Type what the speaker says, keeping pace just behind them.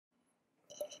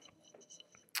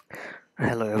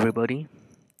Hello, everybody.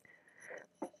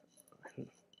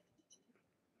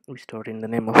 We start in the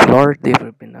name of Lord, the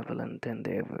ever benevolent and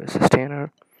the ever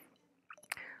sustainer.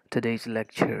 Today's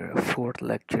lecture, fourth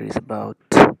lecture, is about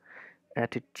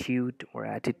attitude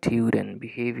and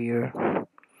behavior.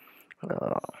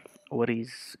 Uh, what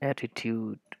is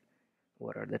attitude?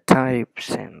 What are the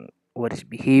types? And what is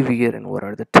behavior? And what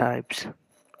are the types?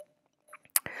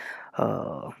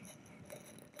 Uh,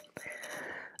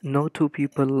 no two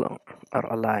people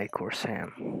are alike or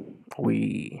same.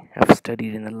 We have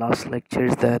studied in the last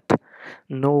lectures that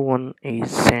no one is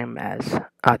same as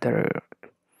other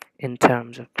in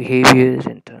terms of behaviors,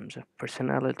 in terms of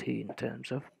personality, in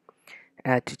terms of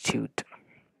attitude.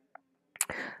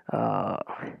 Uh,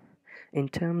 in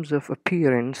terms of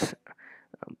appearance,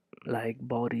 like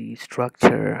body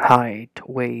structure, height,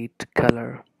 weight,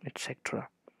 color, etc.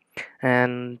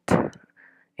 And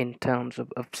in terms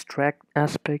of abstract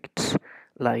aspects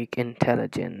like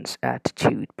intelligence,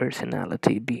 attitude,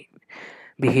 personality,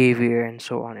 behavior, and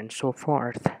so on and so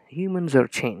forth, humans are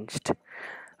changed.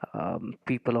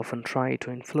 People often try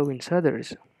to influence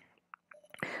others.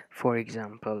 For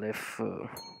example, if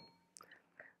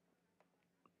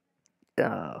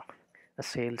a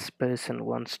salesperson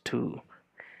wants to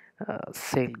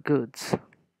sell goods,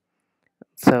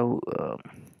 so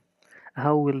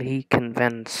how will he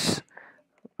convince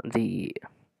the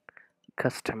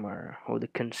customer or the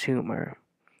consumer?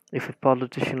 If a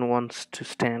politician wants to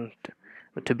stand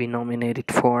to be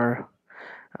nominated for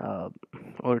uh,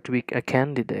 or to be a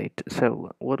candidate,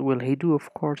 so what will he do?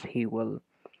 Of course, he will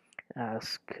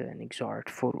ask and exhort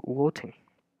for voting.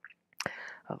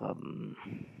 Um,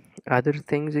 Other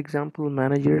things, example,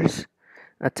 managers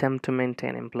attempt to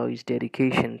maintain employees'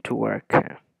 dedication to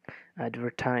work.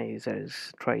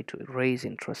 Advertisers try to raise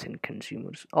interest in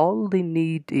consumers. All they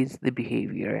need is the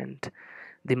behavior and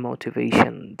the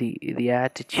motivation, the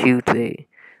attitude.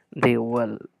 They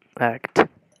will act.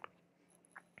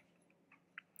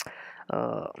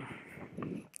 Uh,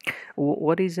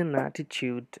 what is an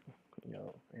attitude?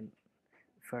 And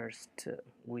first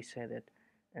we say that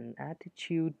an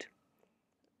attitude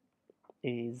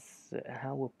is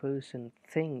how a person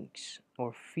thinks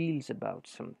or feels about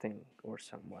something or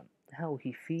someone. How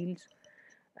he feels,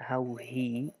 how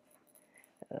he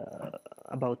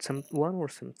about someone or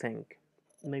something.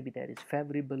 Maybe that is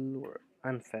favorable or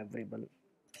unfavorable.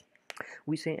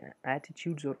 We say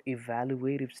attitudes or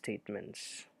evaluative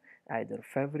statements, either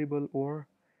favorable or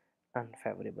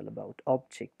unfavorable about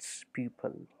objects,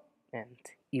 people, and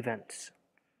events.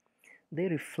 They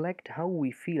reflect how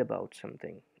we feel about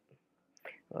something.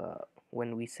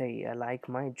 When we say, I like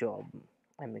my job,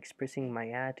 I'm expressing my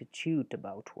attitude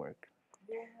about work.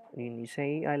 When you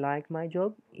say, I like my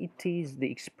job, it is the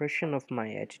expression of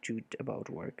my attitude about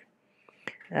work.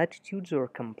 Attitudes are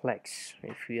complex.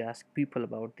 If you ask people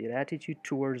about their attitude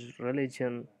towards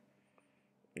religion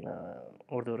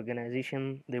or the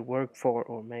organization they work for,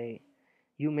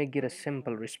 you may get a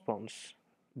simple response,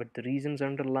 but the reasons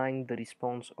underlying the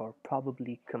response are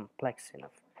probably complex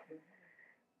enough.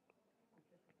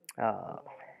 Uh,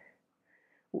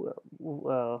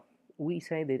 we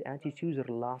say that attitudes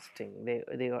are lasting.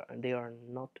 They are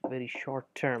not very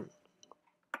short term.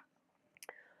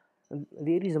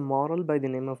 There is a model by the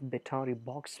name of Batari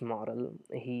box model.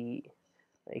 He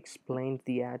explained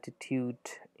the attitude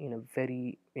in a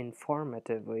very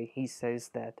informative way. He says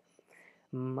that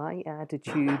my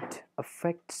attitude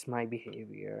affects my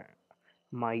behavior.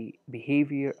 My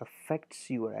behavior affects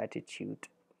your attitude.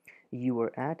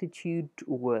 Your attitude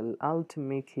will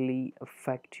ultimately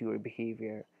affect your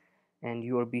behavior, and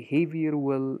your behavior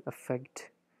will affect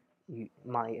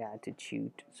my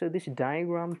attitude. So, this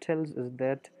diagram tells us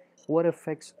that what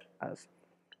affects us.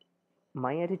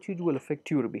 My attitude will affect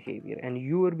your behavior, and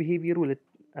your behavior will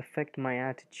affect my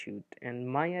attitude, and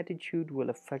my attitude will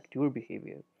affect your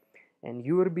behavior, and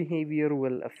your behavior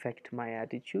will affect my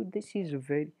attitude. This is a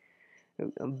very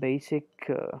basic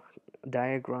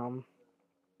diagram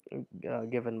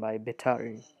given by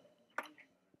Betari.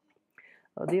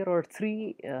 There are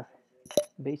three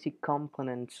basic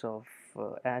components of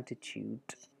attitude.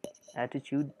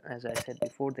 Attitude, as I said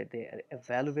before, that they are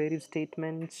evaluative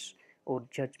statements or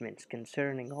judgments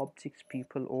concerning objects,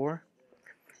 people, or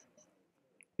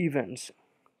events.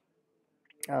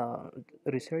 Uh,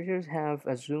 Researchers have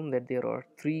assumed that there are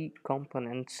three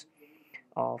components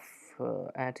of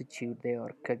attitude. They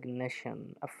are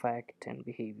cognition, affect, and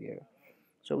behavior.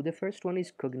 So the first one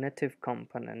is cognitive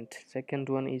component, second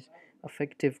one is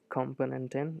affective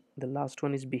component, and the last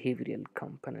one is behavioral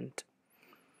component.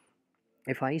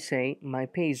 If I say my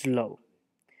pay is low,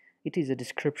 it is a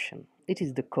description. It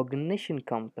is the cognition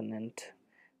component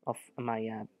of my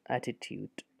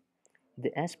attitude.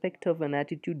 The aspect of an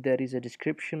attitude that is a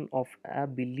description of a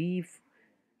belief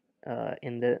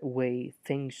in the way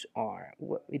things are.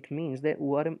 It means that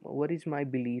what is my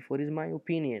belief? What is my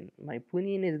opinion? My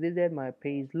opinion is this, that my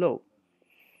pay is low.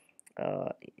 uh,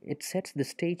 it sets the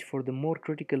stage for the more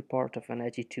critical part of an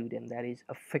attitude, and that is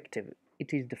affective.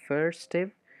 It is the first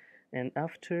step, and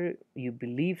after you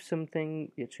believe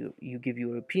something, you give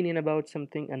your opinion about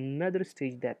something, another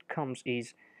stage that comes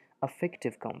is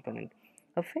affective component.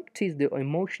 Affect is the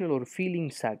emotional or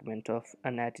feeling segment of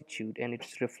an attitude, and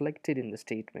it's reflected in the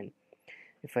statement.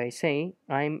 If I say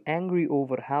I'm angry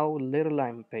over how little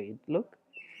I'm paid, look,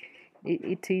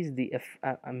 it is the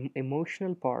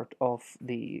emotional part of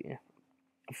the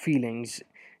feelings.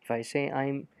 If I say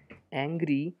I'm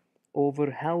angry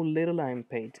over how little I'm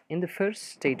paid, in the first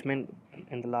statement,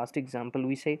 in the last example,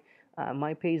 we say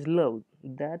my pay is low.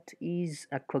 That is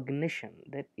a cognition,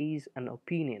 that is an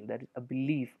opinion, that is a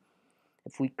belief.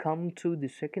 If we come to the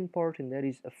second part, and that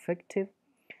is affective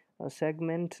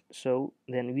segment, so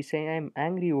then we say I'm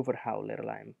angry over how little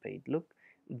I'm paid. Look,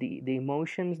 the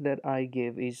emotions that I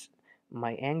give is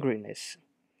my angriness.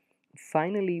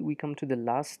 Finally, we come to the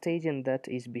last stage, and that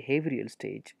is behavioral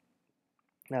stage.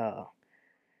 uh,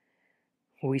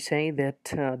 we say that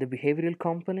the behavioral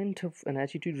component of an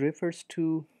attitude refers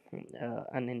to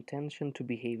an intention to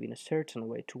behave in a certain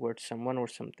way towards someone or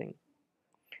something.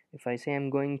 If I say I'm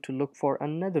going to look for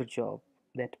another job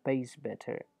that pays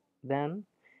better, then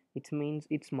it means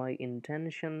it's my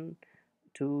intention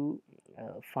to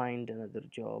find another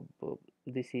job.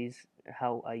 This is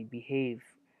how I behave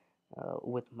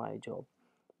with my job.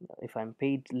 If I'm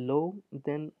paid low,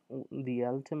 then the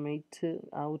ultimate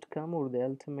outcome, or the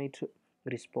ultimate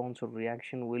response or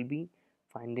reaction, will be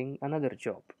finding another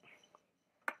job.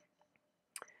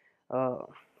 Uh,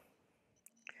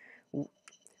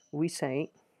 we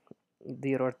say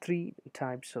there are three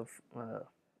types of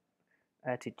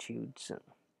attitudes,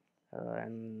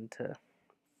 and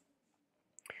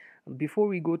before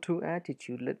we go to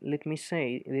attitude, let me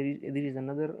say there is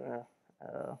another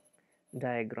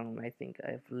diagram I think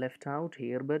I've left out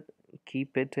here, but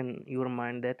keep it in your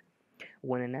mind that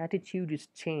when an attitude is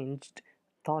changed,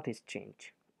 thought is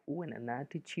changed. When an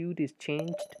attitude is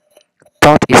changed,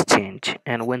 thought is changed.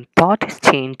 And when thought is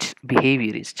changed,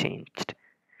 behavior is changed.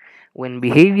 When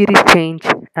behavior is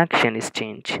changed, action is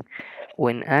changed.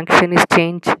 When action is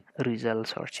changed,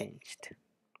 results are changed.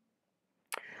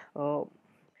 Uh,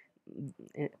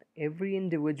 every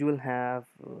individual have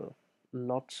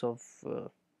lots of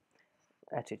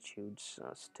attitudes.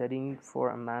 Studying for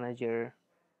a manager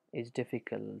is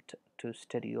difficult to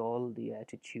study all the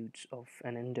attitudes of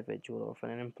an individual, of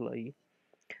an employee.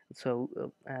 So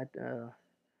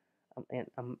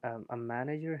a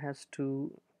manager has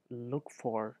to look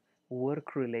for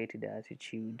work related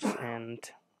attitudes. And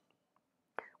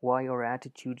why are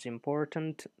attitudes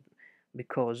important?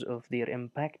 Because of their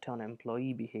impact on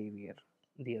employee behavior,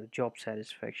 their job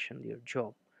satisfaction, their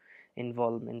job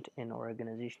involvement in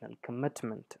organizational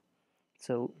commitment.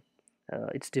 So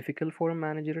it's difficult for a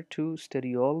manager to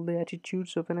study all the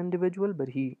attitudes of an individual, but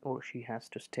he or she has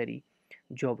to study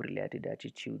job related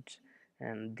attitudes.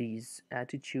 And these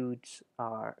attitudes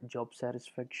are job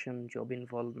satisfaction, job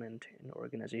involvement, and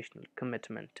organizational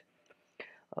commitment.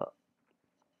 Uh,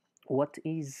 what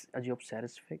is a job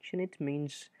satisfaction? It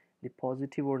means the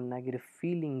positive or negative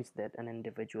feelings that an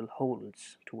individual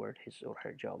holds toward his or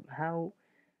her job. How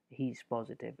he's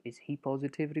positive. Is he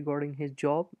positive regarding his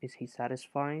job? Is he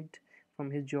satisfied from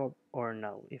his job or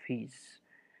no? If he's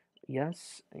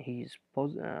yes, he's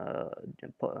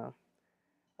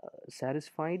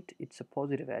satisfied, it's a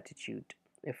positive attitude.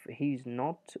 If he's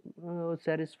not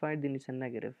satisfied, then it's a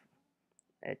negative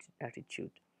attitude.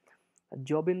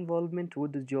 Job involvement.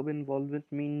 What does job involvement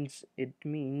means? It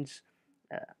means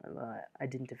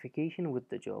identification with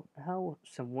the job. How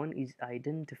someone is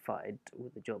identified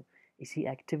with the job. Is he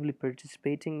actively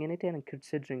participating in it and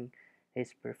considering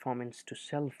his performance to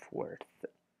self-worth?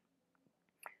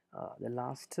 The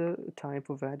last type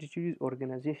of attitude is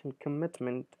organization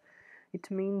commitment. It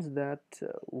means that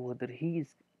whether he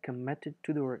is committed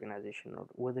to the organization, or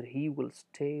whether he will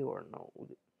stay or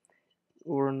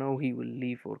no, he will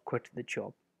leave or quit the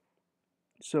job.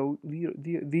 So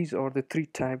these are the three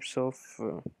types of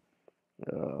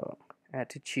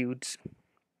attitudes.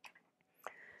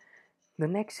 The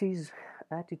next is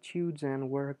attitudes and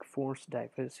workforce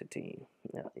diversity.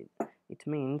 It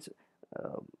means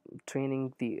uh,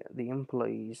 training the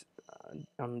employees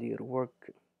on their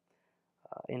work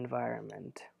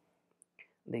environment.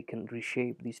 They can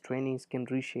reshape, these trainings can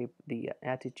reshape the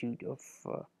attitude of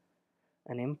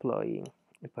an employee.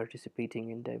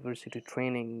 participating in diversity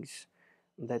trainings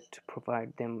that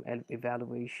provide them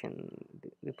evaluation,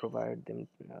 they provide them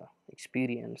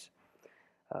experience,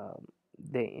 um,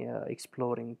 they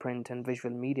exploring print and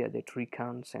visual media that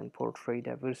recounts and portray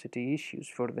diversity issues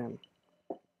for them.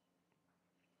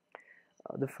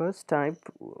 The first type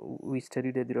we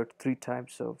studied that there are three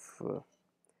types of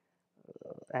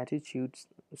attitudes.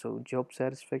 So job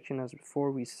satisfaction, as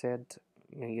before we said,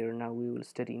 here now we will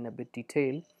study in a bit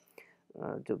detail.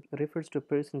 Refers to a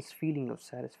person's feeling of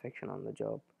satisfaction on the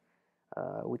job,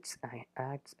 which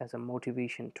acts as a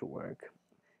motivation to work.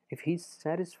 If he's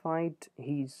satisfied,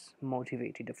 he's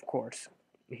motivated. Of course,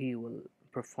 he will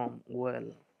perform well.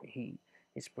 He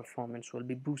his performance will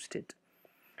be boosted.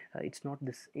 It's not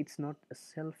this. It's not a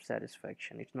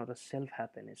self-satisfaction. It's not a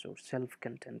self-happiness or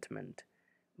self-contentment,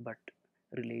 but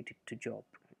related to job.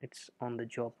 It's on the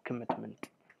job commitment.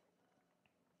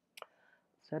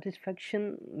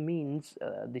 Satisfaction means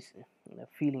this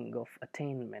feeling of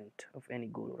attainment of any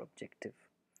goal or objective.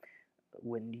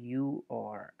 When you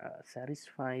are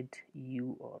satisfied,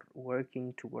 you are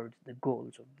working towards the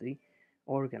goals of the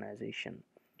organization.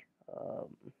 Um,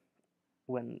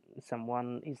 when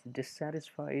someone is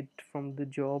dissatisfied from the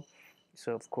job,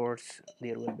 so of course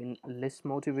there will be less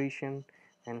motivation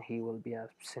and he will be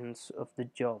absence of the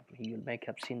job. He will make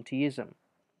absenteeism.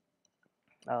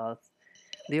 Uh,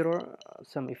 there are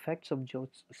some effects of job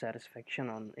satisfaction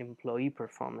on employee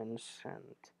performance,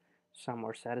 and some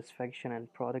are satisfaction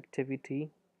and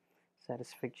productivity,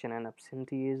 satisfaction and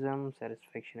absenteeism,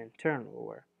 satisfaction and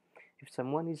turnover. If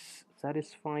someone is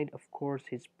satisfied, of course,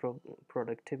 his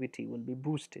productivity will be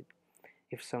boosted.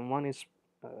 If someone is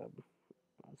uh,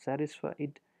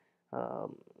 satisfied,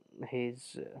 um,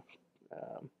 his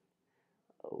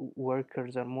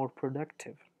workers are more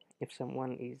productive. If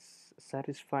someone is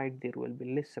satisfied, there will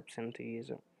be less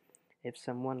absenteeism. If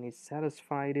someone is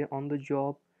satisfied on the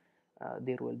job,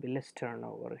 there will be less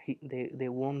turnover. They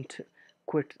won't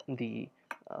quit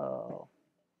uh,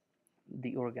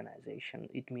 the organization.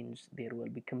 It means there will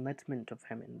be commitment of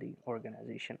him in the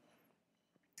organization.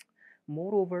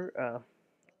 Moreover,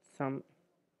 some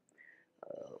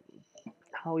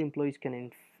how employees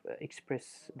can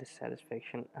express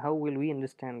dissatisfaction. How will we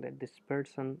understand that this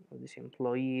person, or this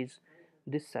employee, is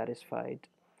dissatisfied?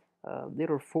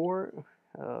 There are four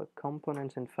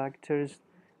components and factors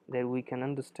that we can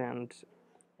understand.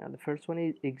 The first one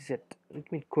is exit,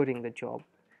 it means quitting the job.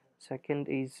 Second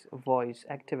is voice,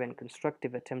 active and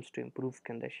constructive attempts to improve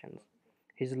conditions.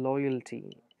 His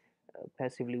loyalty,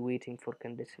 passively waiting for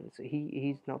conditions.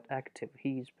 He's not active,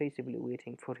 he is passively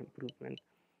waiting for improvement.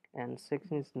 And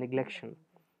second is neglection,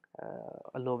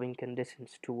 allowing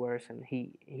conditions to worsen.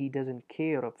 He doesn't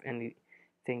care of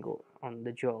anything on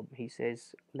the job. He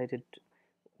says, let it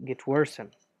get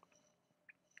worsen.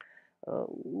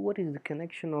 What is the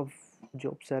connection of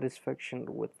job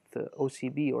satisfaction with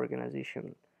OCB,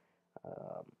 organization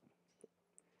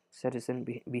citizen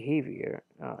behavior?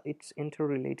 It's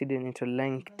interrelated and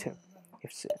interlinked.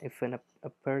 If a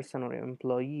person or an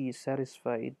employee is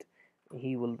satisfied,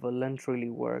 he will voluntarily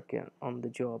work on the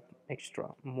job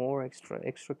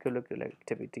extracurricular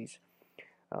activities.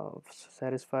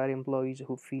 Satisfied employees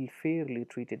who feel fairly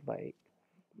treated by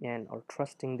and are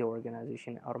trusting the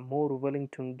organization are more willing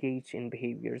to engage in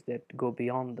behaviors that go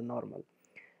beyond the normal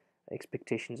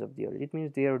expectations of the other. It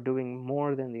means they are doing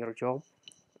more than their job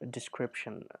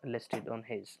description listed on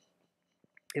his.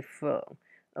 If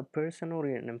a person or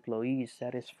an employee is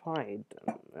satisfied,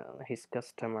 his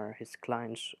customer, his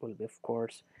clients will be, of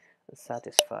course,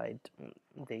 satisfied.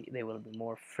 They will be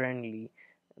more friendly,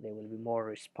 they will be more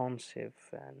responsive,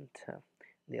 and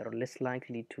they are less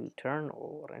likely to turn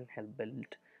over and help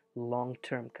build long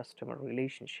term customer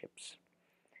relationships.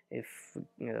 If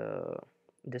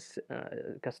this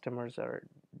customers are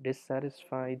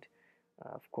dissatisfied,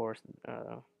 of course,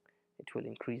 it will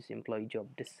increase employee job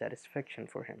dissatisfaction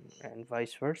for him, and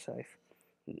vice versa. If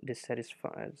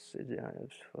dissatisfies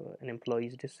if an employee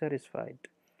is dissatisfied,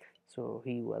 so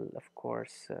he will, of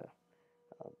course,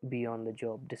 be on the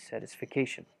job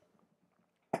dissatisfaction.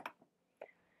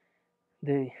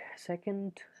 The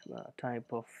second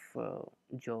type of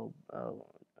job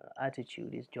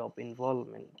attitude is job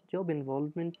involvement. Job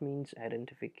involvement means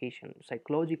identification.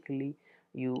 Psychologically,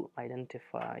 you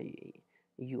identify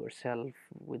yourself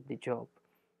with the job,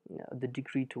 the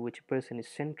degree to which a person is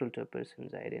central to a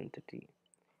person's identity.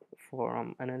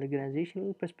 From an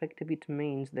organizational perspective, it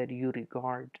means that you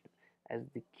regard as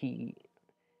the key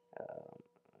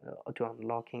to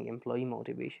unlocking employee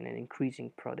motivation and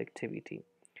increasing productivity.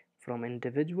 From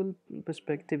individual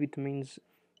perspective, it means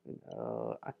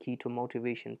a key to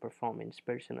motivation, performance,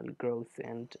 personal growth,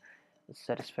 and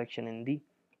satisfaction in the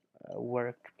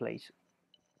workplace.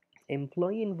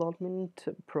 Employee involvement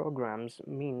programs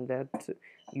mean that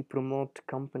you promote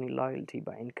company loyalty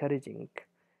by encouraging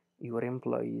your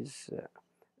employees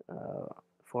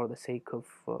for the sake of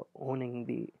owning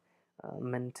the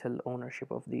mental ownership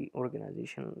of the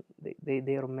organization.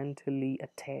 They are mentally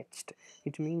attached.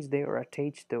 It means they are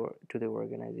attached to the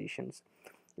organizations.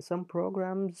 Some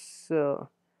programs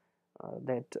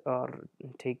that are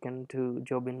taken to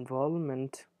job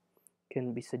involvement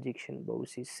can be suggestion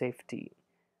boxes, safety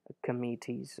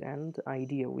committees, and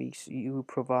idea weeks. You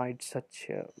provide such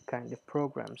kind of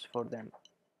programs for them.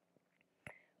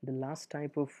 The last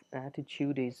type of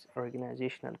attitude is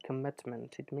organizational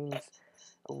commitment. It means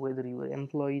whether your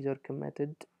employees are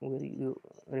committed, whether your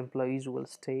employees will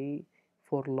stay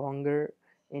for longer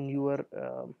in your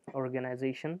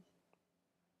organization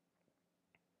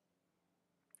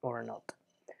or not.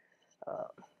 Uh,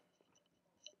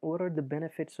 what are the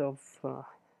benefits of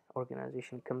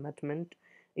organization commitment?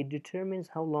 It determines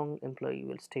how long employee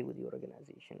will stay with your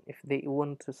organization. If they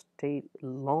want to stay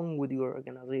long with your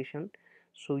organization,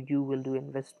 so you will do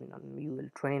investment on them, you will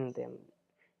train them,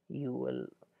 you will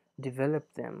develop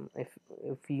them.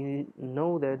 If you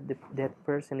know that that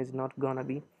person is not gonna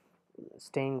be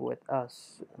staying with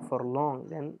us for long,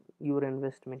 then your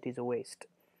investment is a waste.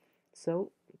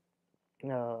 So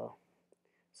uh,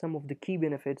 some of the key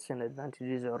benefits and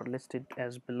advantages are listed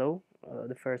as below.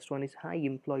 The first one is high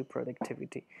employee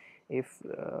productivity. If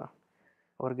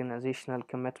organizational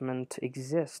commitment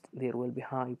exists, there will be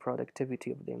high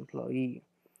productivity of the employee.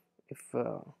 If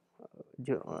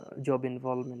job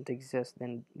involvement exists,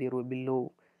 then there will be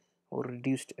low or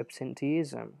reduced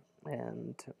absenteeism.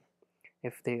 And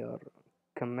if they are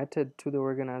committed to the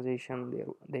organization,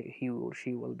 he or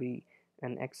she will be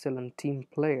an excellent team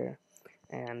player.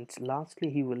 And lastly,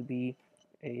 he will be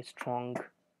a strong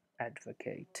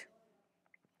advocate.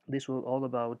 This was all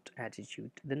about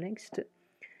attitude. The next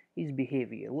is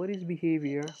behavior. What is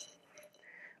behavior?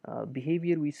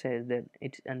 Behavior, we said that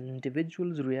it's an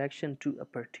individual's reaction to a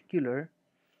particular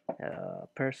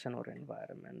person or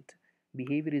environment.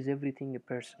 Behavior is everything a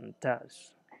person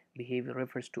does. Behavior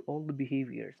refers to all the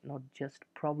behaviors, not just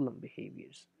problem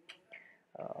behaviors.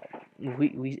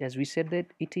 As we said that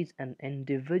it is an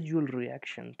individual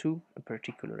reaction to a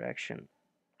particular action.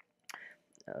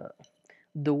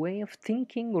 The way of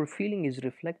thinking or feeling is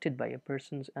reflected by a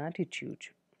person's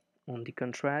attitude. On the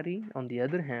contrary, on the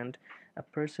other hand, a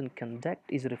person's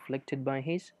conduct is reflected by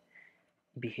his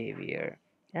behavior.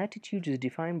 Attitude is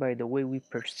defined by the way we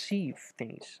perceive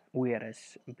things,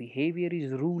 whereas behavior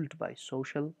is ruled by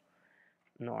social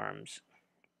norms.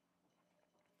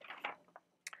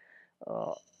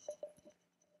 Uh,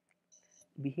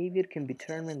 Behavior can be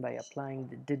determined by applying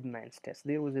the dead man's test.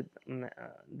 There is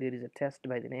a test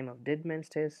by the name of dead man's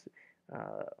test.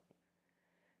 Uh,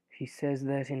 he says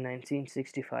that in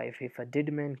 1965, if a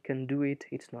dead man can do it,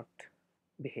 it's not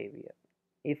behavior.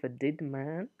 If a dead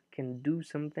man can do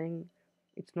something,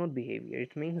 it's not behavior.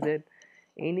 It means that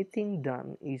anything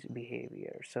done is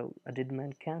behavior. So a dead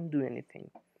man can't do anything.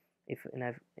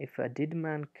 If a dead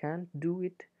man can't do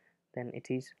it, then it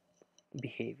is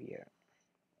behavior.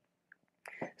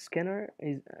 Skinner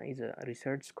is a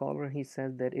research scholar. He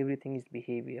says that everything is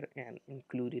behavior and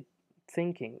included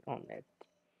thinking on it.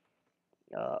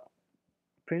 Uh,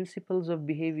 Principles of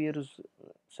behaviors,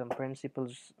 some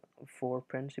principles, four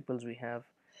principles we have.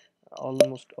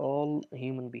 Almost all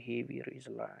human behavior is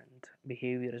learned.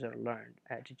 Behaviors are learned,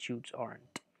 attitudes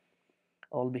aren't.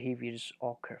 All behaviors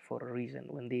occur for a reason.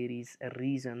 When there is a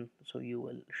reason, so you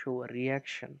will show a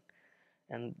reaction,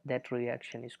 and that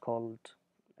reaction is called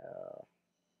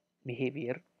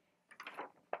behavior.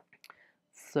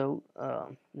 So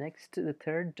next, the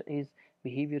third is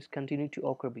behaviors continue to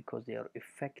occur because they are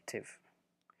effective,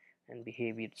 and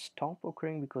behaviors stop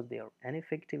occurring because they are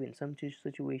ineffective. In some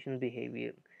situations,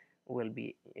 behavior will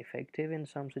be effective. In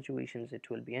some situations, it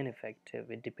will be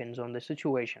ineffective. It depends on the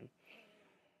situation.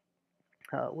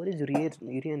 What is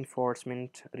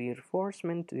reinforcement?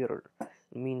 Reinforcement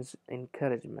means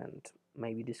encouragement,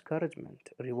 maybe discouragement,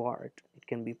 reward. It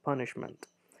can be punishment.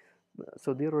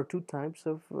 So there are two types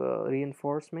of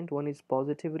reinforcement. One is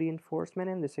positive reinforcement,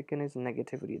 and the second is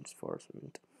negative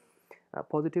reinforcement.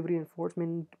 Positive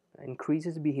reinforcement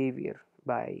increases behavior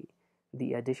by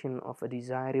the addition of a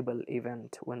desirable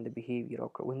event when the behavior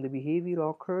occurs. When the behavior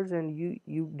occurs and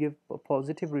you give a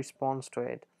positive response to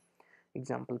it,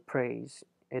 example, praise,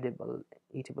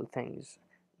 eatable things,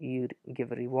 you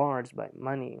give rewards by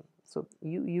money. So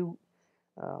you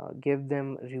give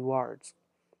them rewards,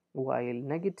 while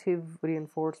negative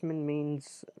reinforcement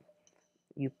means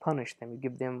you punish them, you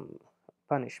give them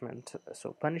punishment.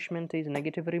 So punishment is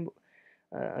negative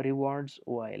rewards,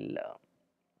 while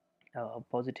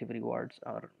positive rewards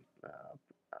are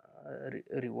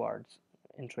rewards,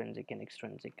 intrinsic and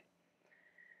extrinsic.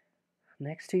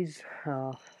 Next is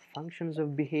functions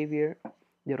of behavior.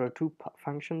 There are two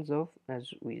functions of,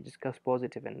 as we discussed,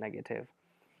 positive and negative.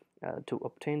 To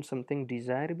obtain something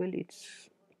desirable, it's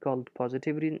called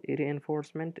positive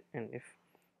reinforcement, and if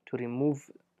to remove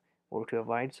or to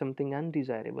avoid something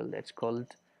undesirable, that's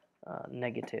called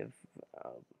negative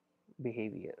uh,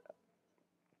 behavior,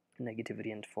 negative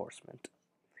reinforcement.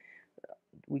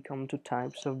 We come to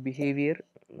types of behavior.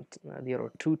 There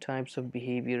are two types of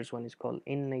behaviors. One is called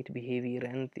innate behavior,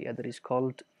 and the other is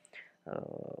called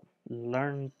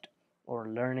learned or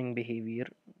learning behavior.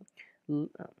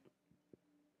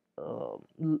 Uh,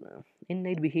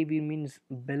 Innate behavior means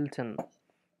built-in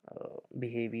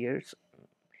behaviors.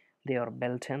 They are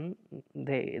built-in.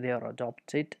 They are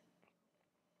adopted.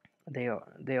 They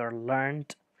are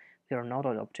learned. They are not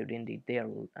adopted. Indeed, they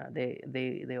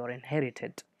are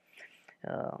inherited.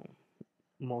 Uh,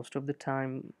 Most of the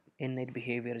time, innate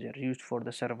behaviors are used for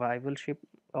the survivalship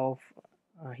of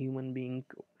a human being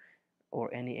or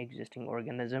any existing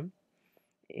organism.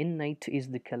 Innate is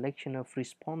the collection of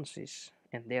responses,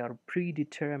 and they are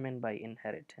predetermined by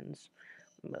inheritance.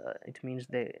 It means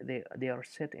they are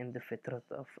set in the fitrat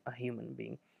of a human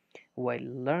being. While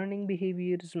learning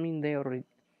behaviors mean they are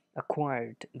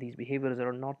acquired. These behaviors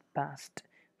are not passed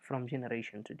from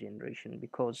generation to generation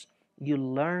because you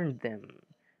learned them.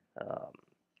 Um,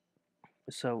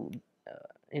 so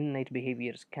innate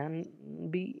behaviors can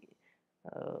be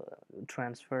uh,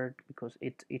 transferred because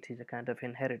it is a kind of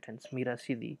inheritance. मेरा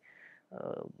सीधी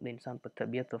इंसान पर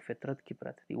तबीयत और फितरत की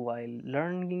प्रति, while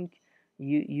learning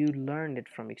you learn it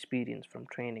from experience, from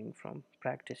training, from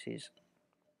practices.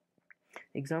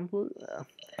 Example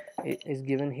is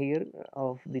given here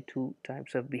of the two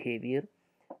types of behavior.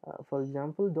 For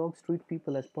example, dogs treat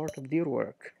people as part of their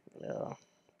work.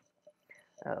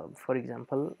 For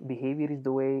example, behavior is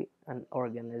the way an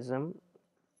organism,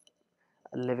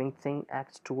 a living thing,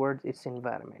 acts towards its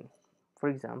environment. For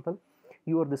example,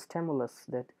 you are the stimulus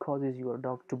that causes your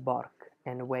dog to bark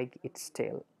and wag its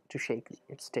tail, to shake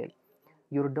its tail.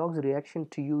 Your dog's reaction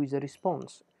to you is a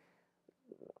response.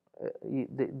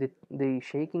 The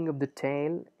shaking of the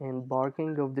tail and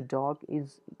barking of the dog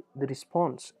is the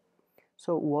response.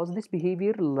 So, was this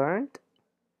behavior learned?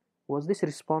 Was this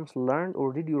response learned,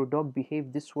 or did your dog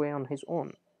behave this way on his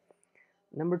own?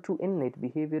 Number two, innate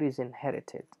behavior is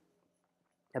inherited.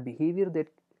 A behavior that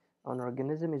an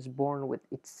organism is born with,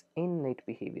 its innate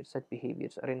behavior. Such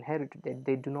behaviors are inherited, that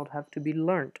they do not have to be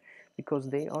learned because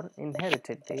they are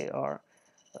inherited, they are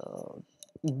uh,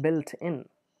 built in.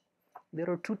 There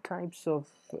are two types of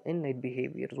innate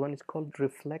behaviors. One is called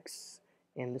reflex,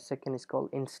 and the second is called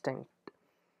instinct.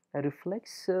 A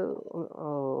reflex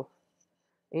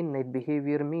innate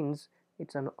behavior means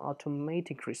it's an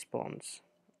automatic response.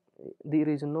 There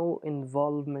is no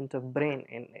involvement of brain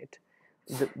in it.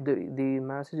 The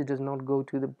message does not go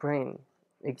to the brain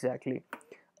exactly.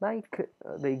 Like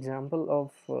the example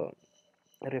of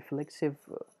reflexive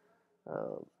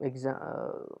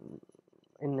exa-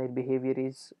 innate behavior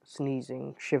is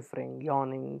sneezing, shivering,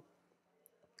 yawning.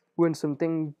 When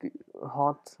something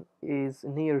hot is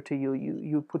near to you,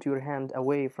 you put your hand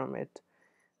away from it.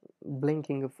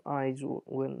 Blinking of eyes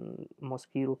when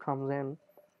mosquito comes in.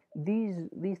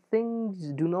 These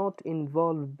things do not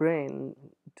involve brain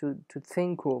to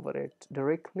think over it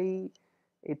directly.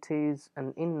 It is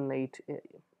an innate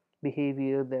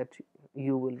behavior that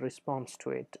you will respond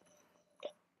to it.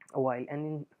 While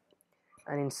an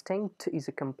instinct is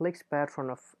a complex pattern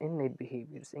of innate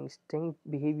behaviors. Instinct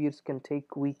behaviors can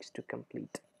take weeks to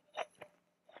complete.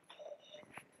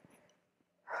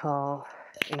 Uh,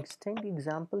 Instinct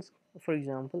examples, for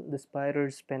example, the spider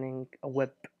spinning a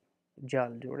web, jal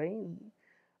jode,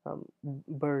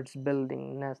 birds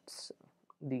building nests,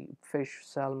 the fish,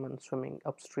 salmon swimming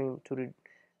upstream to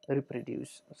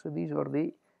reproduce. So these are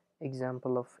the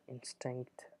example of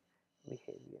instinct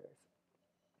behaviors.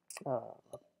 Uh,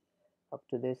 Up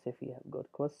to this, if you have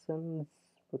got questions,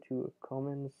 put your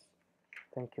comments.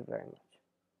 Thank you very much.